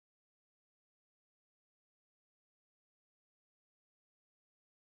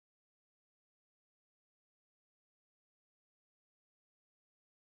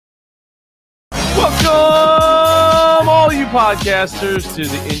Welcome, all you podcasters, to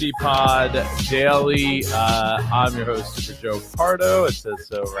the Indie Pod Daily. I'm your host, Super Joe Pardo. It says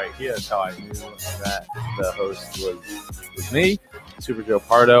so right here. That's how I knew that the host was me, Super Joe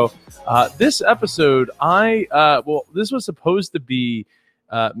Pardo. This episode, this was supposed to be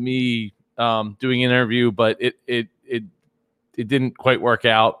me doing an interview, but it didn't quite work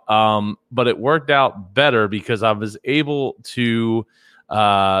out. But it worked out better because I was able to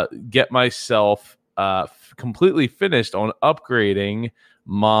get myself completely finished on upgrading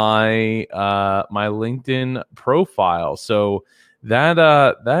my my LinkedIn profile. So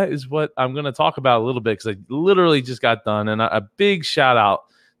that is what I'm going to talk about a little bit, because I literally just got done. And a big shout out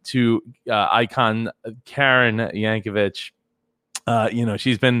to icon Karen Yankovich.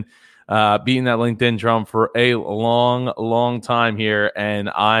 She's been beating that LinkedIn drum for a long time here. And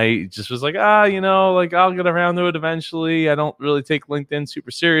I just was like, I'll get around to it eventually. I don't really take LinkedIn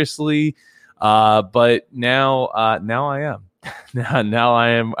super seriously. But now I am. now I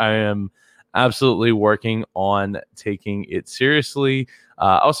am absolutely working on taking it seriously.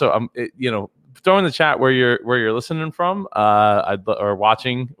 Also, I'm, throw in the chat where you're listening from, or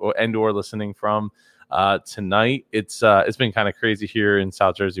watching or listening from. Tonight, it's been kind of crazy here in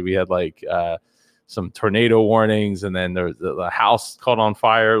South Jersey. We had some tornado warnings, and then there's the house caught on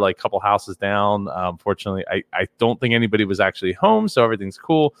fire, like a couple houses down. Fortunately, I don't think anybody was actually home, so everything's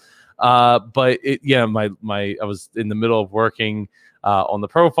cool. But I was in the middle of working on the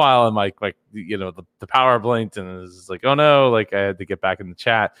profile, and the power blinked, and it was like, oh no, I had to get back in the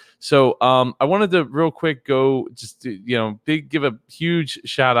chat. So I wanted to real quick go just to, give a huge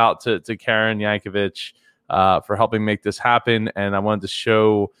shout out to Karen Yankovich for helping make this happen. And I wanted to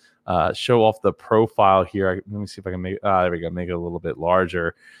show off the profile here. Let me see if I can make there we go, make it a little bit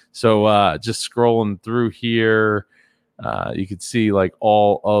larger. So just scrolling through here, you could see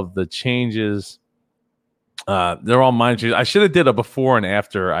all of the changes. They're all mine. I should have did a before and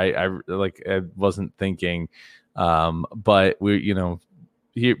after. I wasn't thinking, but we,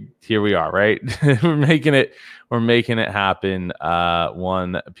 here we are, right? we're making it happen,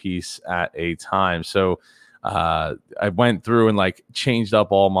 one piece at a time. So I went through and changed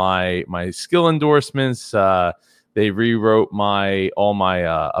up all my skill endorsements. They rewrote all my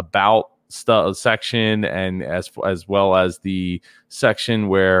about stuff section, and as well as the section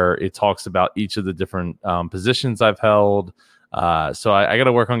where it talks about each of the different positions I've held. So I got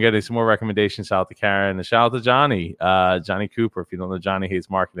to work on getting some more recommendations. Shout out to Karen, and shout out to Johnny Cooper. If you don't know Johnny Hates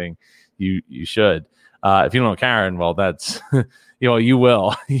Marketing, you should. If you don't know Karen, well, that's you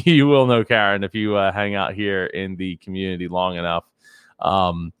will you will know Karen if you hang out here in the community long enough.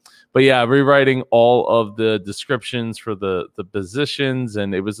 But yeah, rewriting all of the descriptions for the positions,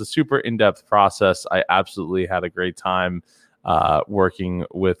 and it was a super in-depth process. I absolutely had a great time working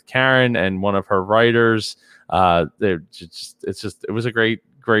with Karen and one of her writers. It was a great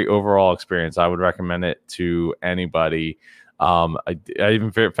overall experience. I would recommend it to anybody. I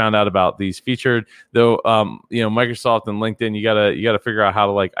even found out about these featured, though. Microsoft and LinkedIn, you gotta figure out how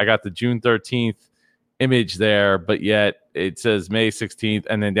to I got the June 13th image there, but yet it says May 16th,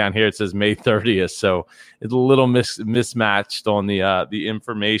 and then down here it says May 30th. So it's a little mismatched on the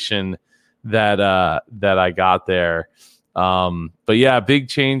information that I got there. But yeah, big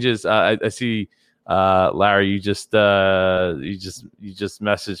changes. I see Larry, you just messaged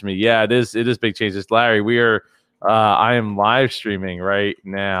me. Yeah, it is big changes. Larry, I am live streaming right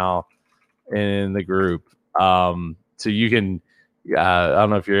now in the group. So you can, I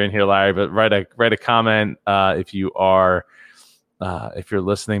don't know if you're in here, Larry, but write a comment if you are, if you're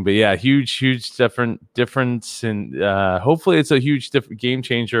listening. But yeah, huge difference, and hopefully it's a huge game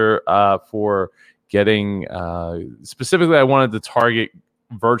changer for getting. Specifically, I wanted to target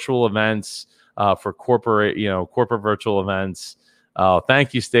virtual events for corporate virtual events.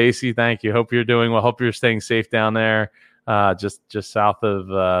 Thank you, Stacy. Thank you. Hope you're doing well. Hope you're staying safe down there, just south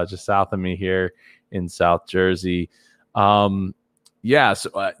of me here in South Jersey. Yeah,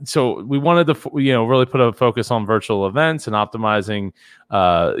 so we wanted to really put a focus on virtual events and optimizing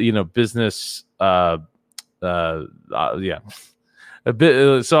business a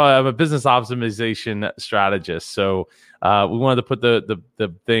bit. So I'm a business optimization strategist. So we wanted to put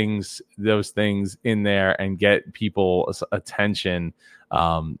those things in there and get people's attention.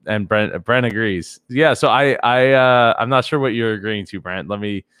 And Brent agrees. Yeah. So I'm not sure what you're agreeing to, Brent. Let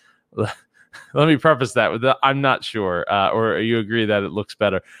me preface that with I'm not sure, or you agree that it looks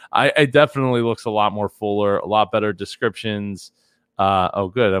better. It definitely looks a lot more fuller, a lot better descriptions. Oh,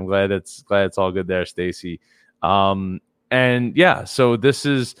 good. I'm glad it's all good there, Stacy. And yeah, so this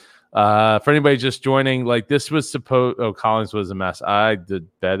is For anybody just joining, like this was supposed. Oh, Collins was a mess. I did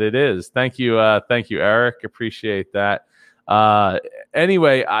bet it is. Thank you, Eric. Appreciate that.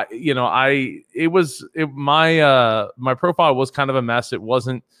 Anyway, my profile was kind of a mess. It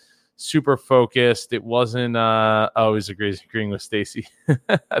wasn't super focused. It wasn't. I was agreeing with Stacy.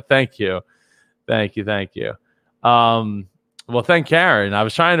 Thank you. Well, thank Karen. I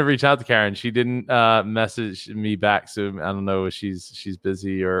was trying to reach out to Karen. She didn't message me back, so I don't know if she's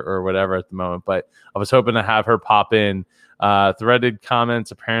busy or whatever at the moment. But I was hoping to have her pop in. Threaded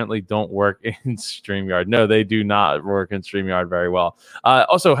comments apparently don't work in StreamYard. No, they do not work in StreamYard very well.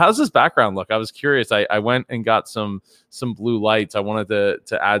 Also, how's this background look? I was curious. I went and got some blue lights. I wanted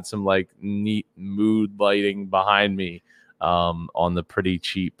to add some like neat mood lighting behind me on the pretty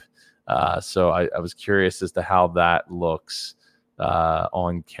cheap. So I was curious as to how that looks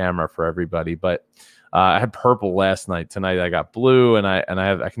on camera for everybody. But I had purple last night. Tonight I got blue, and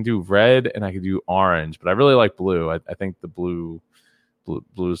I can do red and I can do orange. But I really like blue. I think the blue's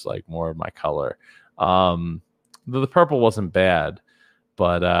like more of my color. The purple wasn't bad.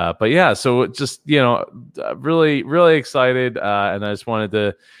 But yeah, so just, really, really excited. And I just wanted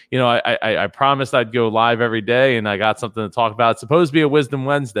to, I promised I'd go live every day, and I got something to talk about. It's supposed to be a Wisdom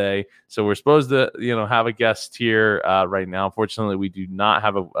Wednesday. So we're supposed to, have a guest here right now. Unfortunately, we do not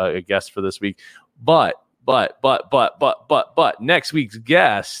have a guest for this week. But next week's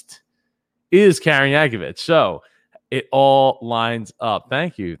guest is Karen Yankovic. So it all lines up.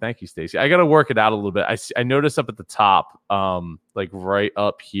 Thank you, Stacey. I got to work it out a little bit. I noticed up at the top, like right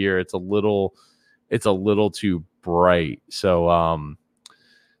up here, it's a little too bright. So,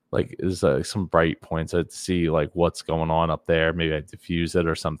 like is some bright points. I'd see like what's going on up there. Maybe I diffuse it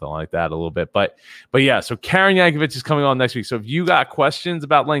or something like that a little bit. But yeah. So Karen Yankovic is coming on next week. So if you got questions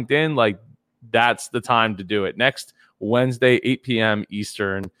about LinkedIn, like that's the time to do it. Next Wednesday, 8 p.m.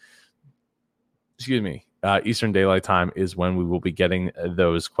 Eastern. Eastern Daylight Time is when we will be getting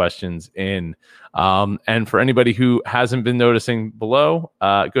those questions in. And for anybody who hasn't been noticing below,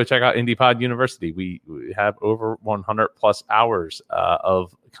 go check out IndiePod University. We have over 100 plus hours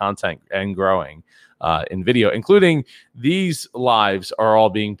of content and growing in video, including these lives are all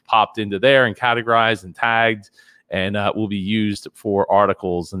being popped into there and categorized and tagged, and will be used for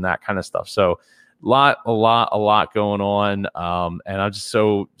articles and that kind of stuff. So a lot going on. And I'm just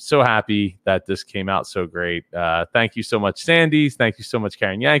so happy that this came out so great. Thank you so much, Sandy. Thank you so much,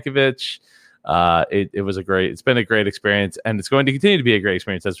 Karen Yankovic. It's been a great experience, and it's going to continue to be a great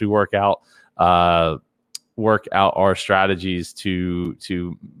experience as we work out our strategies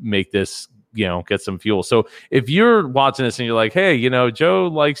to make this, get some fuel. So if you're watching this and you're like, hey, Joe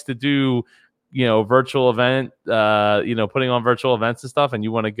likes to do, virtual event, putting on virtual events and stuff, and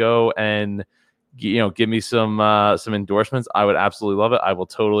you want to go and give me some endorsements, I would absolutely love it. I will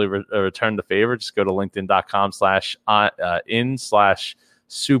totally return the favor. Just go to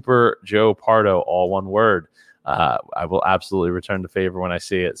linkedin.com/in/Super Joe Pardo, all one word. I will absolutely return the favor when I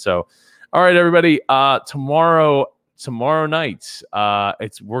see it. So, all right, everybody. Tomorrow night,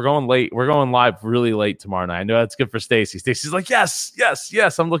 we're going late. We're going live really late tomorrow night. I know that's good for Stacy. Stacy's like, yes.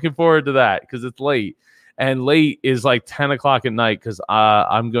 I'm looking forward to that because it's late, and late is like 10 o'clock at night because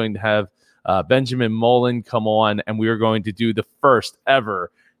I'm going to have Benjamin Mullen come on, and we are going to do the first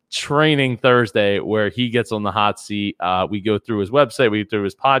ever Training Thursday where he gets on the hot seat. We go through his website, we go through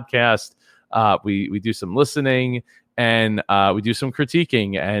his podcast, we do some listening, and we do some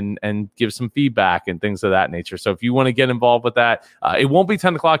critiquing and give some feedback and things of that nature. So if you want to get involved with that, it won't be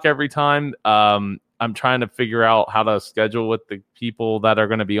 10 o'clock every time. I'm trying to figure out how to schedule with the people that are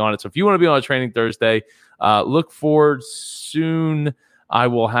going to be on it. So if you want to be on a Training Thursday, look forward soon. I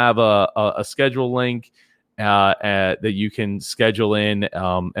will have a schedule link that you can schedule in,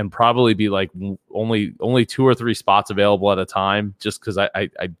 and probably be like only 2 or 3 spots available at a time, just because I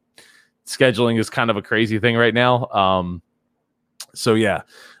scheduling is kind of a crazy thing right now. So yeah,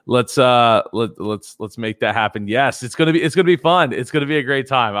 let's make that happen. Yes, it's gonna be fun. It's gonna be a great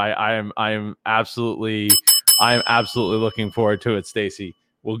time. I am absolutely looking forward to it, Stacy.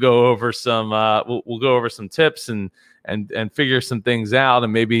 We'll go over some we'll go over some tips and figure some things out,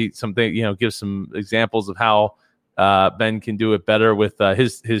 and maybe something, give some examples of how Ben can do it better with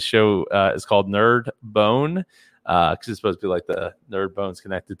his show. Is called Nerd Bone, because it's supposed to be like the nerd bones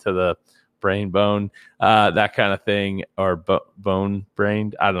connected to the brain bone, that kind of thing, or bone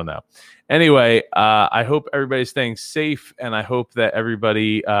brained. I don't know. Anyway, I hope everybody's staying safe, and I hope that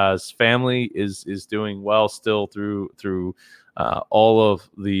everybody's family is doing well still through all of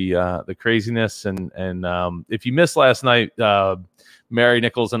the craziness. And if you missed last night, Mary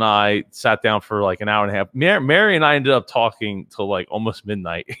Nichols and I sat down for like an hour and a half. Mary and I ended up talking till like almost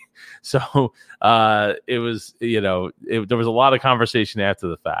midnight. So it was, there was a lot of conversation after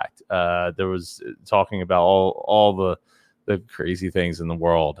the fact. There was talking about all the crazy things in the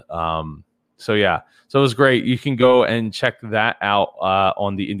world. So it was great. You can go and check that out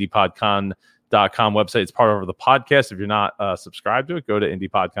on the IndiePodCon.com website. It's part of the podcast. If you're not subscribed to it, go to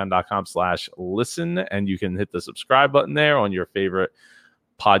IndiePodCon.com/listen, and you can hit the subscribe button there on your favorite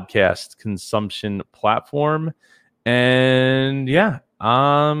podcast consumption platform. And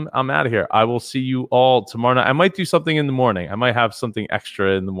I'm out of here. I will see you all tomorrow night. I might do something in the morning. I might have something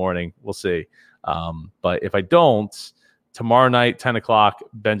extra in the morning. We'll see. But if I don't, tomorrow night, 10 o'clock,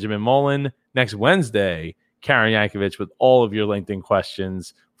 Benjamin Mullen. Next Wednesday, Karen Yankovich with all of your LinkedIn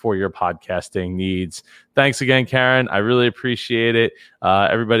questions for your podcasting needs. Thanks again, Karen. I really appreciate it.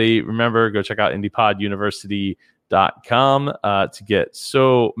 Everybody, remember, go check out IndiePodUniversity.com to get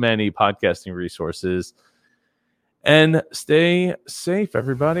so many podcasting resources. And stay safe,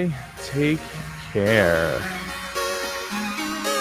 everybody. Take care.